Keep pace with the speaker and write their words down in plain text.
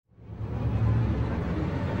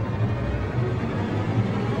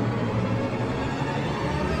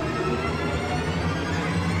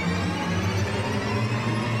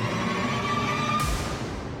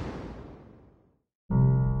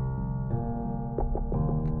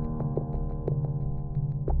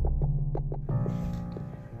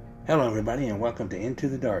Hello, everybody, and welcome to Into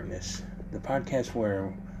the Darkness, the podcast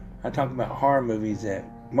where I talk about horror movies that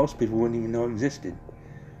most people wouldn't even know existed.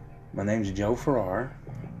 My name is Joe Farrar,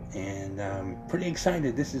 and I'm pretty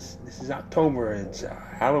excited. This is October. It's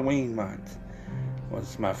Halloween month. Well,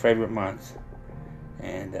 it's my favorite month,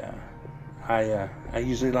 and I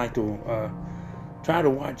usually like to try to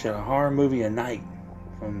watch a horror movie a night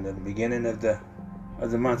from the beginning of the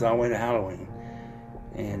month all the way to Halloween,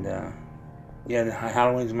 and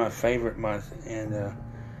Halloween's my favorite month, and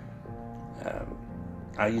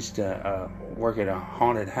I used to work at a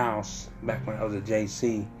haunted house back when I was at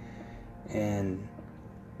JC, and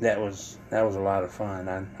that was a lot of fun.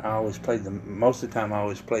 I always played most of the time I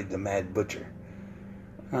always played the Mad Butcher.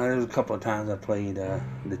 There was a couple of times I played the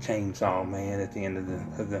Chainsaw Man at the end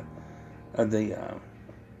of the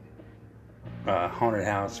haunted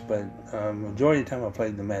house, but majority of the time I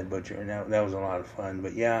played the Mad Butcher, and that was a lot of fun.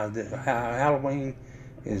 But yeah, Halloween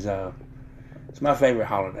is it's my favorite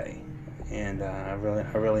holiday, and I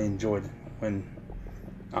really enjoyed it when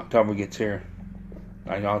October gets here,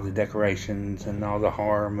 like all the decorations and all the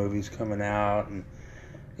horror movies coming out, and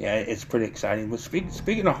yeah, it's pretty exciting. But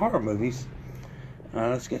speaking of horror movies,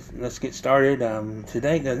 let's get started.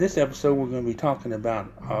 Today, this episode, we're going to be talking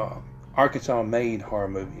about Arkansas-made horror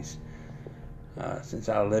movies. Since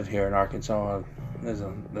I live here in Arkansas, there's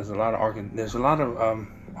a lot of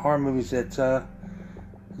horror movies that's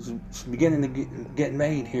beginning to get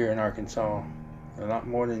made here in Arkansas, a lot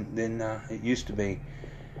more than it used to be.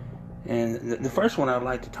 And the first one I'd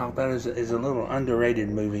like to talk about is a little underrated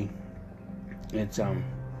movie. It's a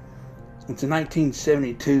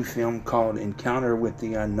 1972 film called Encounter with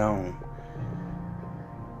the Unknown.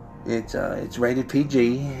 It's rated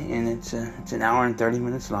PG, and it's an hour and 30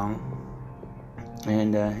 minutes long.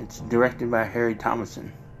 And it's directed by Harry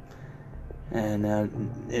Thomason. And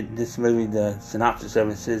this movie, the synopsis of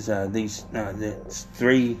it says these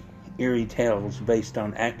three eerie tales based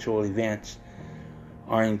on actual events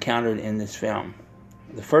are encountered in this film.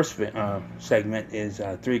 The first segment is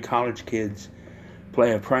three college kids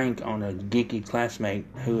play a prank on a geeky classmate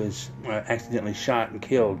who is accidentally shot and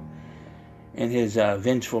killed, and his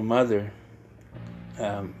vengeful mother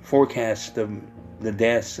forecasts the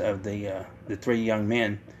deaths of the three young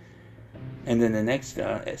men. And then the next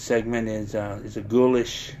segment is a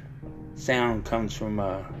ghoulish sound comes from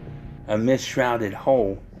a mist-shrouded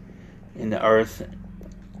hole in the earth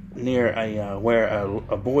near where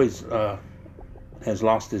a boy has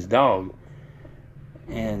lost his dog,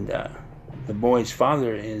 and the boy's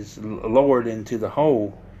father is lowered into the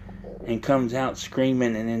hole and comes out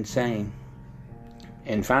screaming and insane.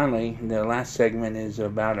 And finally, the last segment is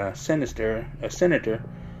about a senator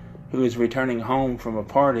who is returning home from a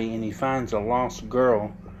party, and he finds a lost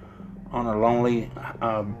girl on a lonely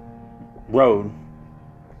road,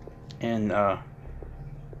 and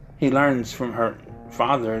he learns from her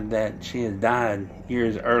father that she has died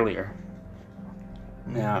years earlier.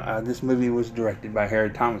 Now, this movie was directed by Harry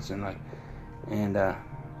Thomason,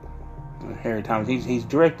 Harry Thomason, he's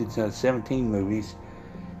directed 17 movies,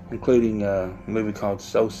 including a movie called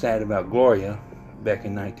So Sad About Gloria back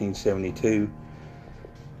in 1972.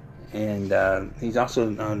 And he's also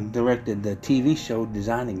directed the TV show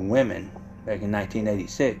Designing Women back in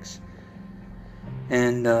 1986.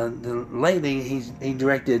 And lately, he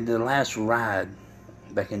directed The Last Ride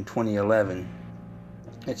back in 2011.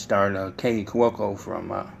 It starred Katie Cuoco from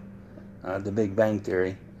The Big Bang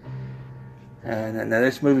Theory. And now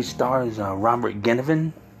this movie stars Robert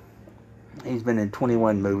Ginnivan. He's been in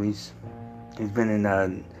 21 movies. He's been in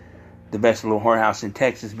The Best Little Whorehouse in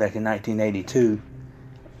Texas back in 1982.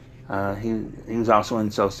 He was also in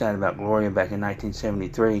So Sad About Gloria back in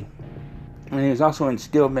 1973. And he was also in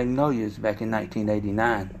Steel Magnolias back in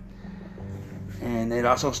 1989. And it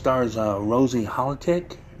also stars Rosie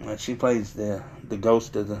Holitek. She plays the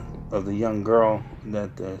ghost of the young girl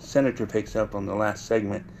that the senator picks up on the last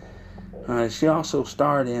segment. She also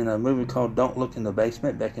starred in a movie called Don't Look in the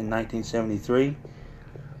Basement back in 1973,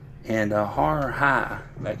 and Horror High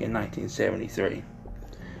back in 1973.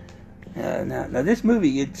 Now this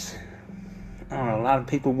movie, I don't know, a lot of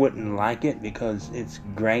people wouldn't like it because it's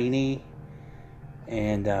grainy,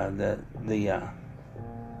 and the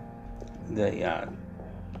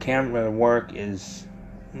camera work is,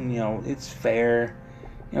 it's fair.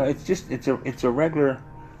 It's a regular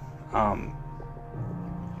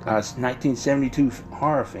 1972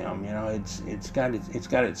 horror film. It's got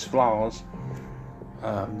its flaws.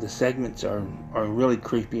 The segments are really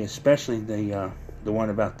creepy, especially the one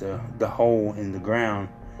about the hole in the ground.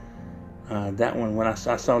 That one, when I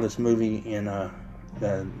saw this movie in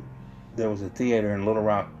there was a theater in Little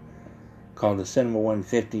Rock called the Cinema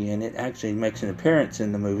 150, and it actually makes an appearance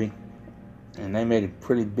in the movie. And they made a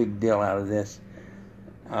pretty big deal out of this.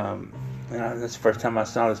 That's the first time I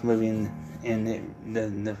saw this movie, and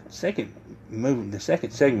the second movie, the second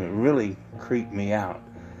segment, really creeped me out.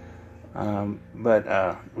 But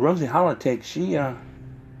Rosie Holitek,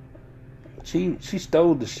 she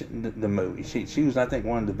stole the movie. She was, I think,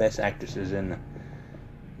 one of the best actresses in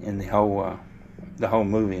the whole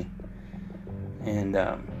movie. And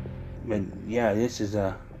but yeah, it's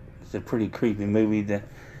a pretty creepy movie. The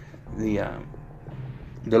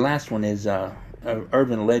last one is an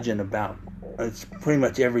urban legend about. It's pretty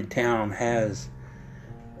much every town has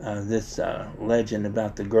this legend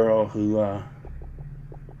about the girl who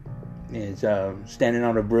is standing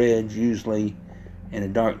on a bridge, usually in a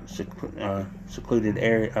dark, secluded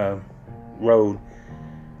area road,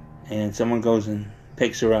 and someone goes and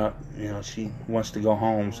picks her up. She wants to go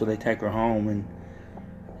home, so they take her home,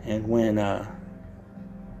 and when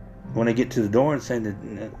they get to the door and say that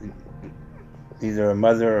either a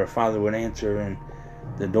mother or a father would answer in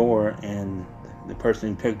the door, and the person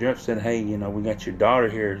who picked her up said, "Hey, we got your daughter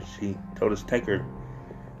here. She told us to take her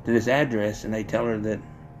to this address," and they tell her that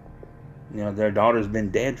their daughter's been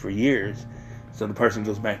dead for years. So the person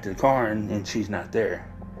goes back to the car, and she's not there.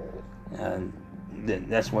 And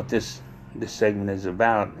that's what this segment is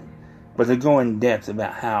about. But they go in depth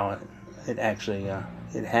about how it actually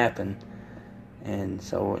it happened. And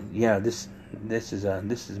so yeah, this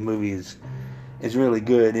movie is really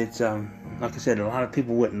good. It's like I said, a lot of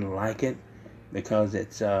people wouldn't like it because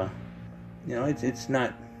it's it's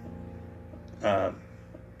not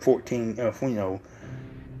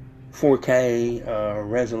 4K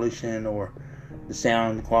resolution, or the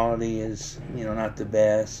sound quality is not the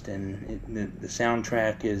best, and the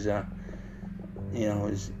soundtrack is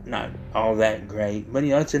is not all that great. But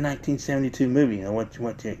it's a 1972 movie.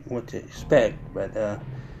 What to expect. But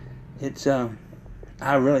it's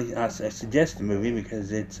I suggest the movie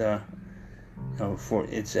because it's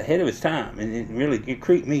it's ahead of its time, and it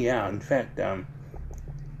creeped me out. In fact, like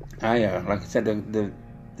I said, the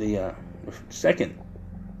second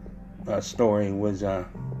story was the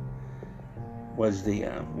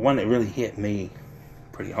one that really hit me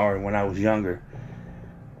pretty hard when I was younger.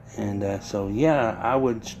 And so yeah, I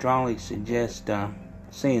would strongly suggest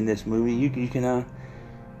seeing this movie. You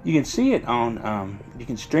can see it on you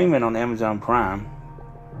can stream it on Amazon Prime.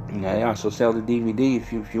 They also sell the DVD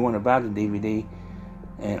if you want to buy the DVD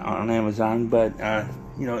on Amazon. But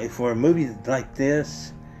if for a movie like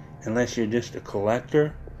this, unless you're just a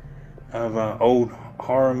collector of old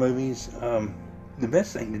horror movies, the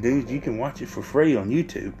best thing to do is you can watch it for free on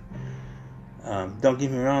YouTube. Don't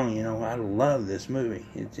get me wrong, I love this movie.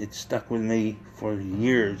 It's stuck with me for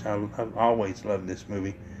years. I've always loved this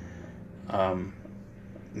movie.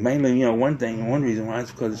 Mainly, one reason why is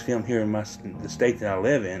because it's filmed here in the state that I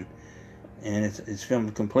live in, and it's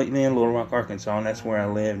filmed completely in Little Rock, Arkansas, and that's where I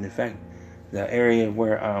live. And in fact, the area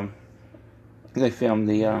where they filmed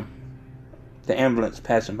the ambulance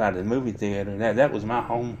passing by the movie theater, that was my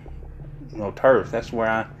home, turf. That's where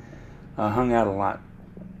I hung out a lot.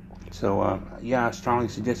 So yeah, I strongly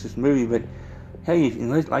suggest this movie. But hey,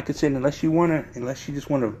 like I said, unless you just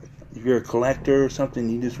want to, if you're a collector or something,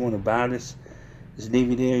 you just want to buy this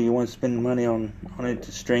DVD, or you want to spend money on it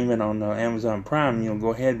to stream it on Amazon Prime, go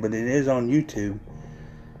ahead. But it is on YouTube,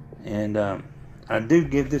 and I do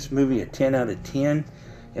give this movie a 10 out of 10.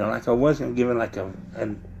 Like I was gonna give it like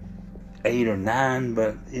an 8 or 9,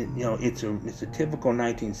 but it's a typical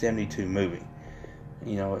 1972 movie.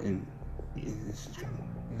 And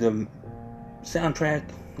the soundtrack,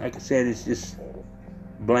 like I said, is just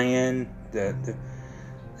bland. The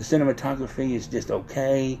cinematography is just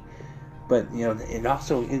okay. But it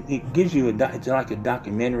also it gives you it's like a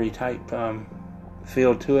documentary type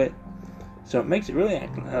feel to it, so it makes it really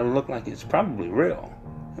look like it's probably real.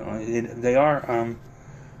 They are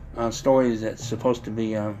stories that's supposed to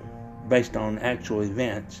be based on actual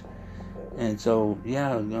events, and so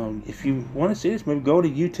yeah, if you want to see this movie, go to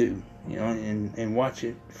YouTube, and watch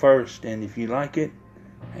it first. And if you like it,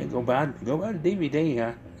 hey, go buy the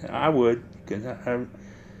DVD. I would, because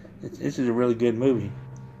this is a really good movie.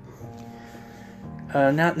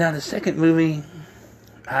 Now the second movie,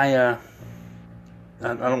 I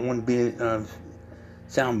don't want to be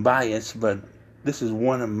sound biased, but this is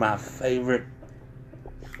one of my favorite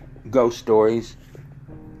ghost stories,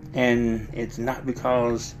 and it's not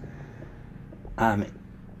because I'm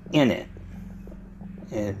in it.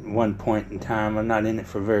 At one point in time, I'm not in it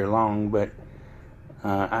for very long, but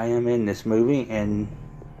I am in this movie, and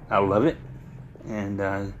I love it,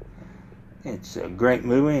 and it's a great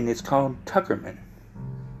movie, and it's called Tuckerman.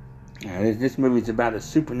 This movie is about a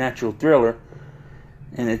supernatural thriller,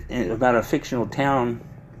 and it's about a fictional town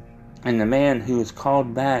and the man who is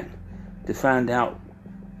called back to find out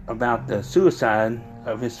about the suicide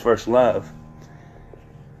of his first love.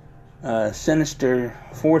 Sinister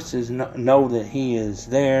forces know that he is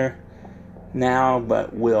there now,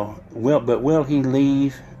 but will he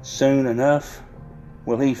leave soon enough?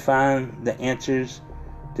 Will he find the answers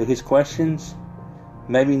to his questions?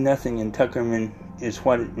 Maybe nothing in Tuckerman is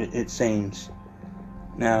what it seems.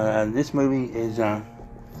 Now, this movie is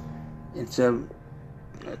it's a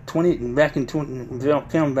filmed back in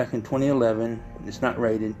 2011. It's not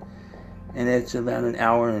rated, and it's about an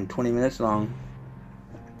hour and 20 minutes long.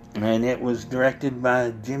 And it was directed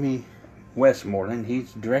by Jimmy Westmoreland.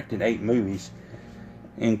 He's directed 8 movies,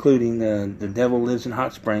 including The Devil Lives in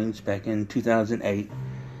Hot Springs back in 2008.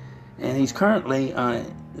 And he's currently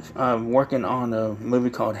working on a movie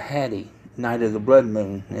called Hattie, Night of the Blood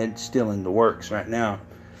Moon. It's still in the works right now.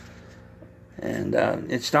 And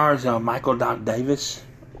it stars Michael Doc Davis.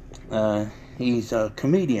 He's a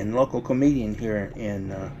comedian, local comedian here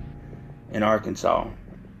in Arkansas.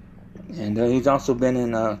 And he's also been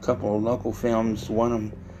in a couple of local films. One of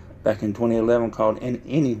them back in 2011 called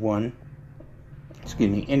Anyone.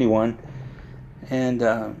 And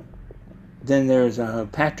then there's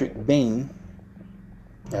Patrick Bean.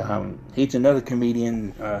 He's another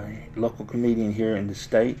comedian, local comedian here in the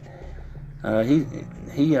state. He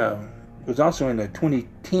was also in a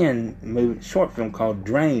 2010 short film called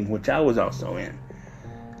Drain, which I was also in.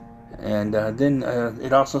 And then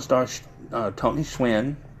it also stars Tony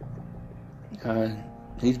Schwinn.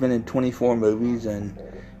 He's been in 24 movies, and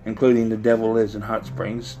including The Devil Lives in Hot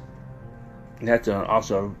Springs. That's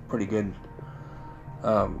also a pretty good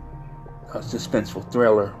suspenseful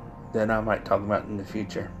thriller that I might talk about in the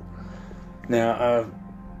future. Now,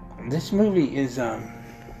 this movie is,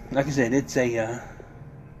 like I said, it's a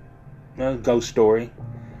ghost story,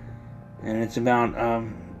 and it's about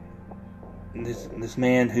this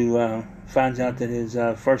man who finds out that his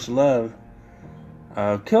first love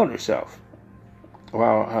killed herself.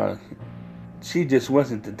 Well, she just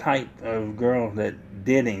wasn't the type of girl that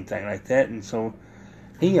did anything like that, and so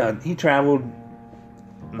he traveled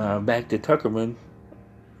back to Tuckerman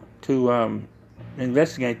to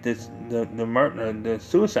investigate the murder, the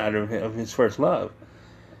suicide of his first love.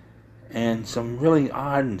 And some really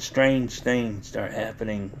odd and strange things start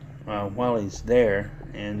happening while he's there,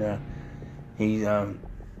 and his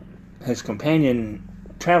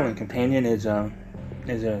traveling companion is a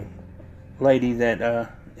lady that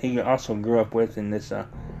he also grew up with in this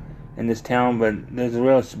town, but there's a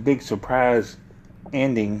real big surprise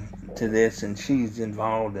ending to this, and she's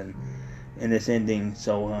involved in this ending,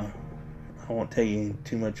 so I won't tell you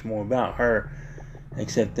too much more about her,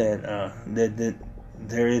 except that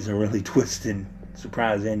there is a really twisted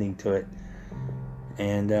surprise ending to it.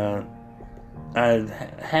 And I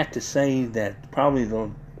have to say that probably the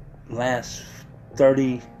last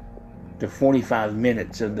 30 to 45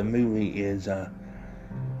 minutes of the movie is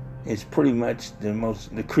pretty much the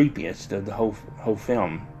creepiest of the whole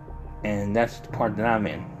film, and that's the part that I'm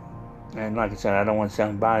in. And like I said, I don't want to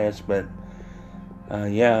sound biased, but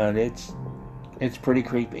yeah, it's pretty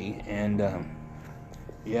creepy, and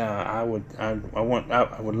yeah, I would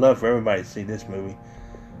love for everybody to see this movie.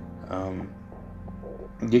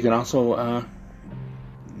 You can also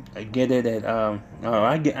get it at I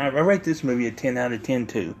rate this movie a 10 out of 10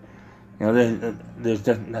 too. You know, there's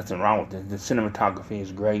nothing wrong with it. The cinematography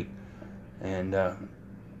is great, and the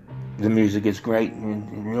music is great.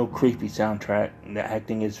 Real creepy soundtrack. The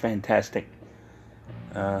acting is fantastic.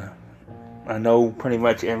 I know pretty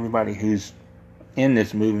much everybody who's in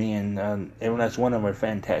this movie, and every last one of them are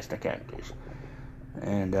fantastic actors.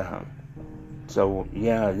 And so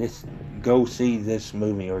yeah, go see this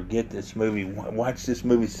movie, or get this movie. Watch this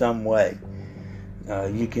movie some way.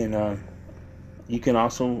 You can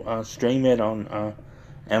also stream it on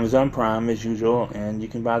Amazon Prime as usual, and you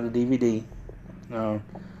can buy the DVD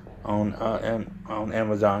on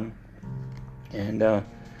Amazon. And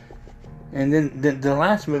then the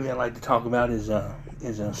last movie I'd like to talk about is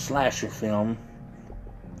a slasher film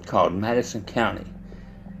called Madison County.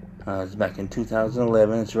 It's back in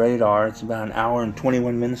 2011. It's rated R. It's about an hour and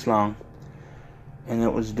 21 minutes long, and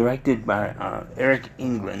it was directed by Eric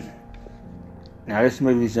England. Now, this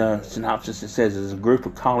movie's synopsis, it says, is a group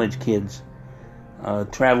of college kids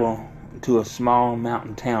travel to a small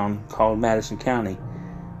mountain town called Madison County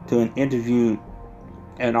to interview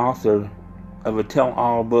an author of a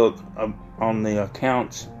tell-all book on the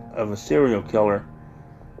accounts of a serial killer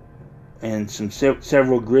and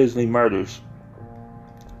several grisly murders.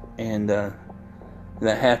 And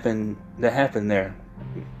that happened there.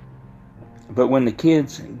 But when the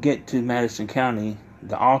kids get to Madison County,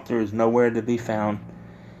 the author is nowhere to be found,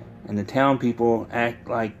 and the town people act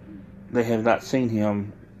like they have not seen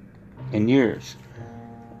him in years.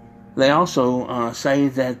 They also say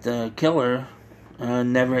that the killer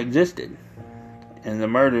never existed, and the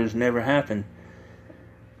murders never happened.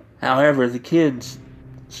 However, the kids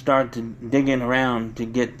start to digging around to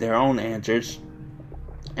get their own answers,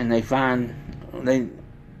 and they find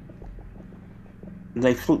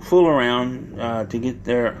they fool around to get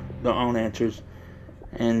their own answers,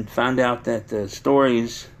 and find out that the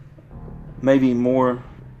stories may be more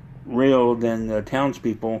real than the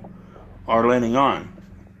townspeople are letting on.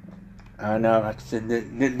 Now, like I said, the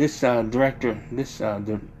director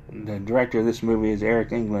of this movie is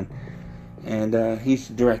Eric England, and he's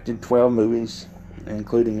directed 12 movies,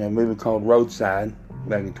 including a movie called Roadside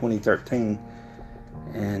back in 2013,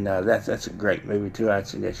 and that's a great movie too. I'd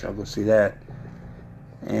suggest y'all go see that.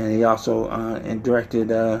 And he also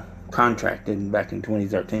directed Contracted back in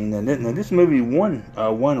 2013. And this movie won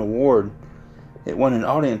award. It won an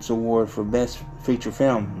audience award for Best Feature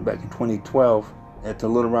Film back in 2012 at the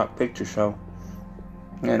Little Rock Picture Show.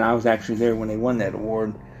 And I was actually there when they won that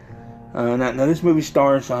award. Now this movie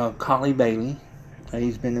stars Collie Bailey.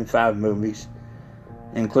 He's been in 5 movies,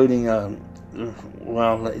 including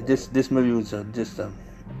this movie was just a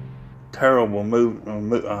terrible movie,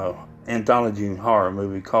 anthology horror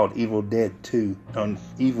movie called Evil Deeds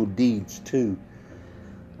 2.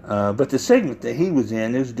 But the segment that he was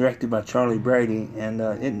in, it was directed by Charlie Brady, and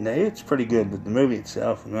it's pretty good. But the movie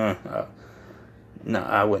itself, no,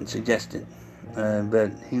 I wouldn't suggest it.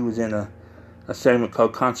 But he was in a segment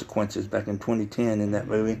called Consequences back in 2010 in that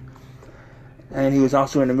movie. And he was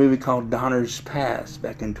also in a movie called Donner's Pass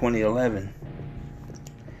back in 2011.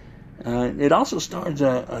 It also stars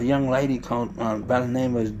a young lady called by the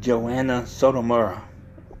name of Joanna Sotomura.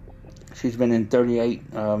 She's been in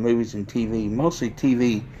 38 movies and TV, mostly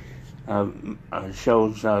TV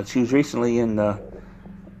shows. She was recently in the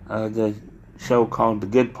show called The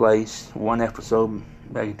Good Place, 1 episode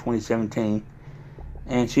back in 2017.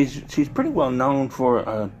 And she's pretty well known for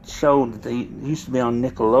a show that they used to be on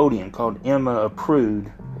Nickelodeon called Emma Approved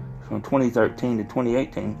from 2013 to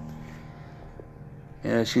 2018.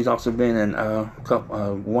 She's also been in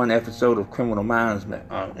 1 episode of Criminal Minds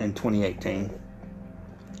in 2018.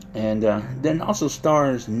 And then also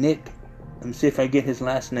stars Nick, let me see if I get his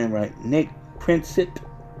last name right, Nick Princip.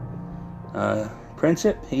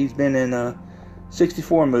 He's been in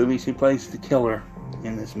 64 movies. He plays the killer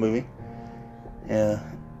in this movie.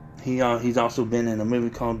 He's also been in a movie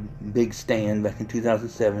called Big Stand back in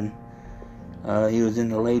 2007. He was in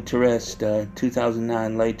the Laid to Rest,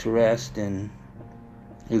 2009 Laid to Rest, and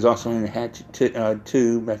he was also in the Hatchet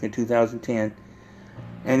 2 back in 2010.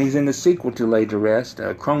 And he's in the sequel to Laid to Rest,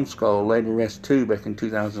 Chrome Skull, Laid to Rest 2 back in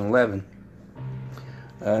 2011.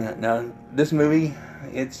 Now, this movie,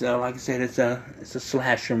 it's like I said, it's a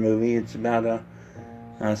slasher movie. It's about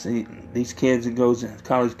these kids,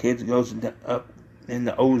 college kids, goes up in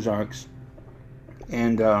the Ozarks,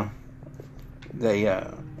 and they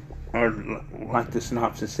are, like the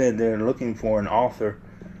synopsis said, they're looking for an author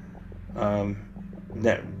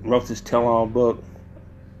that wrote this tell-all book,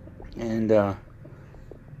 and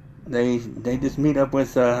they just meet up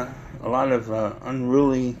with a lot of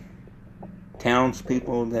unruly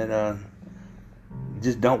townspeople that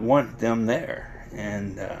just don't want them there,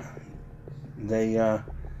 and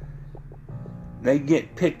they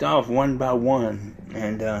get picked off one by one,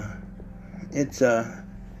 and it's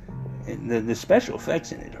the special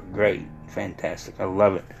effects in it are great, fantastic. I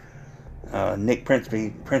love it. Nick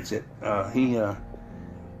Princip,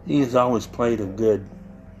 he has always played a good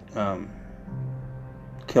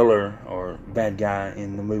killer or bad guy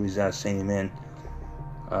in the movies I've seen him in.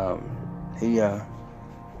 He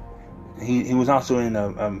was also in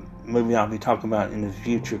a movie I'll be talking about in the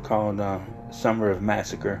future called Summer of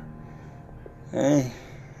Massacre. He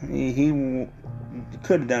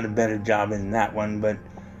could have done a better job in that one, but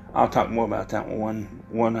I'll talk more about that one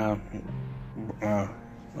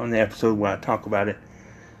on the episode where I talk about it.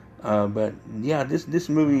 But yeah, this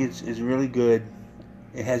movie is really good.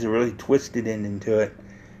 It has a really twisted ending to it.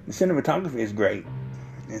 The cinematography is great.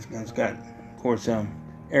 It's got, of course,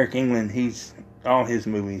 Eric England. All his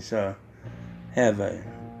movies have a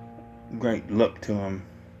great look to them.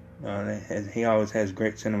 He always has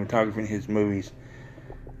great cinematography in his movies,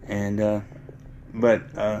 and the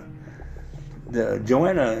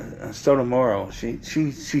Joanna Sotomura, she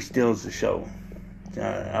steals the show.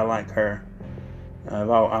 I like her.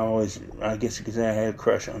 I guess you could say I had a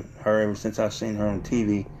crush on her ever since I've seen her on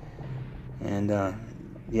TV, and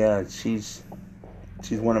yeah, she's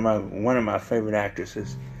one of my favorite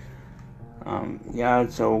actresses. Yeah,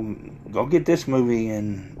 so go get this movie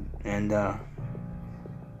and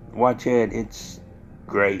watch it. It's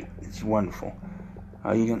great. It's wonderful.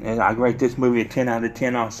 I rate this movie a 10 out of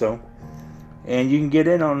 10 also. And you can get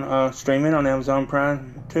it on streaming on Amazon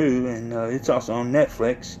Prime too, and it's also on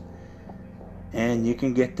Netflix. And you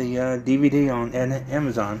can get the DVD on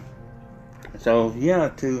Amazon. So yeah,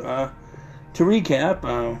 to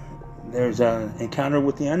recap, there's Encounter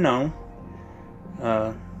with the Unknown.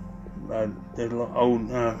 The old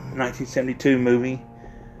 1972 movie.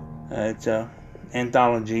 It's a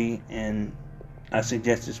anthology, and I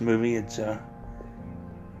suggest this movie. It's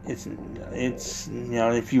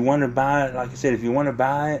if you want to buy it, like I said, if you want to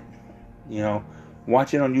buy it,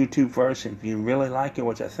 watch it on YouTube first. If you really like it,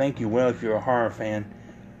 which I think you will if you're a horror fan,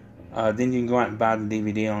 then you can go out and buy the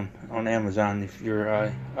DVD on Amazon if you're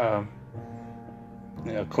a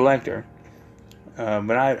collector.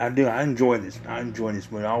 But I enjoy this. I enjoy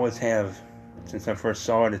this movie. I always have since I first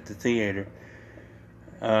saw it at the theater.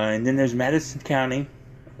 And then there's Madison County,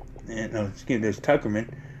 and there's Tuckerman.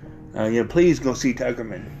 Please go see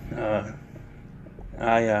Tuckerman.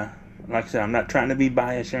 Like I said, I'm not trying to be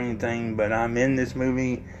biased or anything, but I'm in this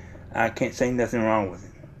movie. I can't say nothing wrong with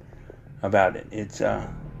it about it.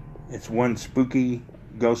 It's one spooky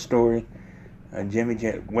ghost story. Jimmy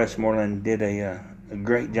J. Westmoreland did a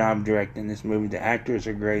great job directing this movie. The actors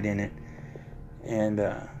are great in it, and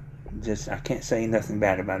I can't say nothing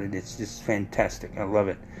bad about it. It's just fantastic. I love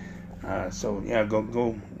it. So yeah,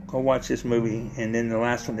 go watch this movie. And then the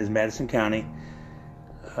last one is Madison County.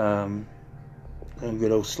 A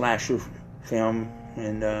good old slasher film,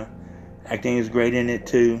 and acting is great in it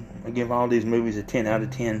too. I give all these movies a 10 out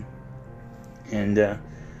of 10. And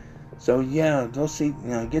so yeah, go see,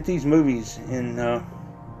 get these movies, and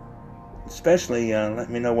especially let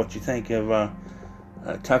me know what you think of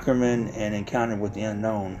Tuckerman and Encounter with the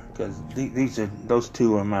Unknown, because those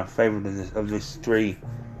two are my favorite of these three.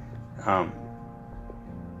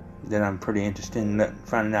 That I'm pretty interested in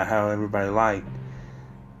finding out how everybody liked.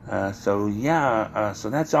 So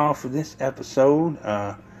that's all for this episode.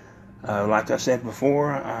 Like I said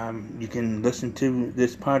before, you can listen to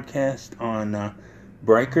this podcast on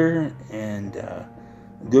Breaker and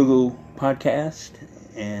Google Podcast,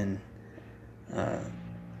 and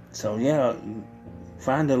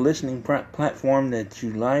find a listening platform that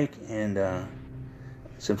you like, and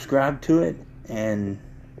subscribe to it. And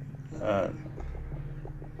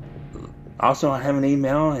also, I have an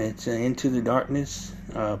email. It's Into the Darkness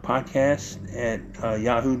podcast at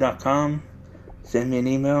yahoo.com. Send me an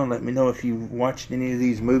email and let me know if you've watched any of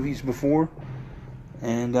these movies before.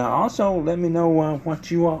 And also let me know what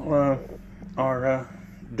you all are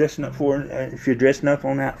dressing up for. If you're dressing up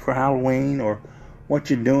on that for Halloween, or what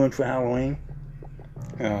you're doing for Halloween.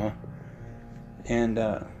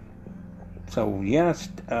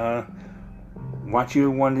 Watch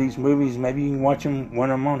one of these movies. Maybe you can watch one of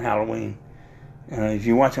them on Halloween. If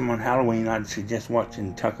you watch them on Halloween, I'd suggest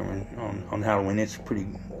watching Tuckerman on Halloween. It's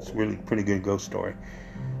really pretty good ghost story.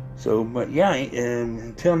 So, but yeah,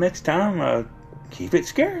 until next time, keep it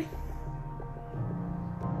scary.